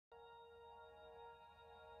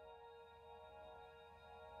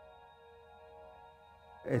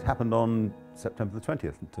It happened on September the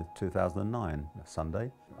 20th, 2009, a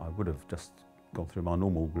Sunday. I would have just gone through my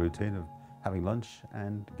normal routine of having lunch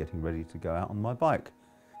and getting ready to go out on my bike.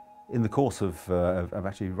 In the course of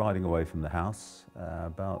actually riding away from the house,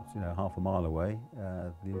 about half a mile away,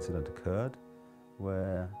 the incident occurred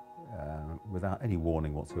where, without any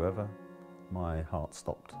warning whatsoever, my heart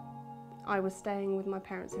stopped. I was staying with my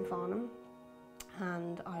parents in Farnham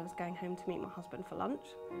and I was going home to meet my husband for lunch.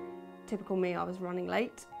 Typical me, I was running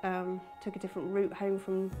late, took a different route home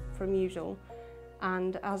from usual,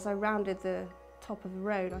 and as I rounded the top of the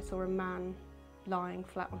road I saw a man lying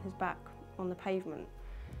flat on his back on the pavement.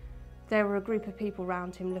 There were a group of people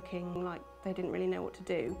around him looking like they didn't really know what to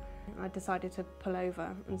do. I decided to pull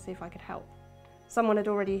over and see if I could help. Someone had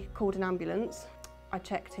already called an ambulance. I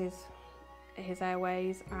checked his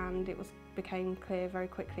airways and it became clear very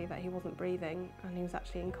quickly that he wasn't breathing and he was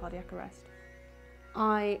actually in cardiac arrest.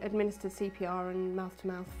 I administered CPR and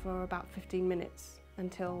mouth-to-mouth for about 15 minutes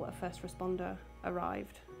until a first responder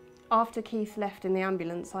arrived. After Keith left in the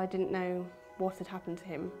ambulance, I didn't know what had happened to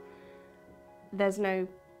him. There's no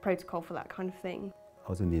protocol for that kind of thing. I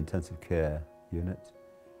was in the intensive care unit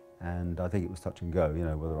and I think it was touch and go,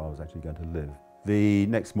 whether I was actually going to live. The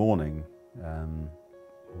next morning,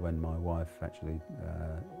 when my wife actually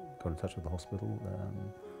got in touch with the hospital,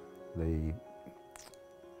 the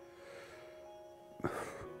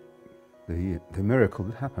miracle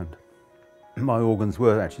had happened. My organs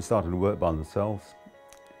were actually starting to work by themselves,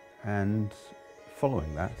 and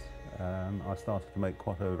following that, I started to make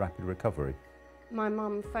quite a rapid recovery. My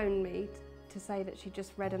mum phoned me to say that she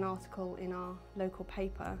just read an article in our local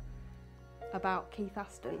paper about Keith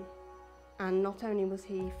Aston. And not only was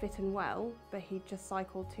he fit and well, but he'd just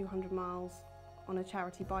cycled 200 miles on a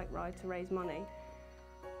charity bike ride to raise money.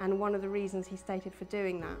 And one of the reasons he stated for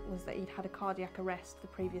doing that was that he'd had a cardiac arrest the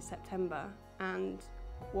previous September, and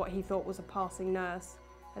what he thought was a passing nurse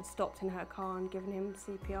had stopped in her car and given him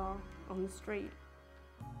CPR on the street,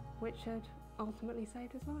 which had ultimately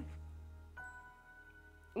saved his life.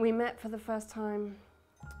 We met for the first time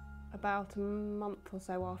about a month or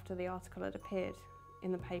so after the article had appeared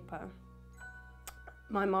in the paper.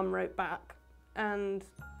 My mum wrote back and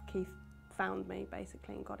Keith found me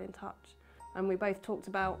basically and got in touch. And we both talked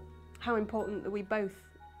about how important that we both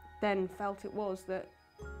then felt it was that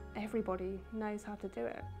everybody knows how to do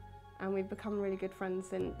it. And we've become really good friends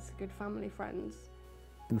since, good family friends.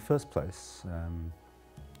 In the first place,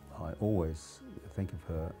 I always think of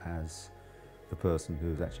her as the person who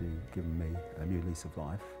has actually given me a new lease of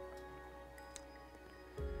life.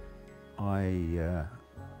 I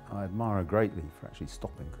admire her greatly for actually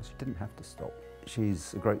stopping, because she didn't have to stop.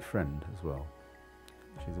 She's a great friend as well.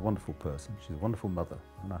 She's a wonderful person, she's a wonderful mother,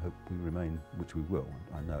 and I hope we remain, which we will,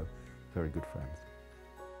 I know, very good friends.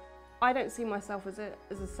 I don't see myself as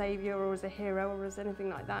a saviour or as a hero or as anything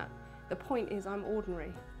like that. The point is I'm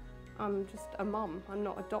ordinary. I'm just a mum. I'm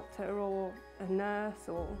not a doctor or a nurse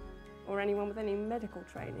or anyone with any medical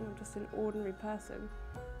training. I'm just an ordinary person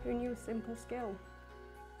who knew a simple skill.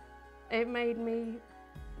 It made me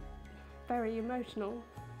very emotional,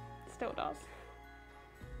 still does,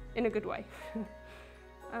 in a good way.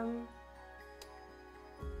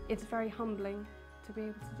 It's very humbling to be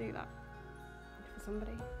able to do that for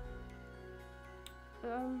somebody.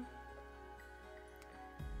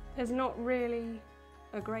 There's not really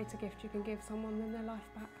a greater gift you can give someone than their life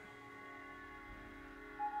back.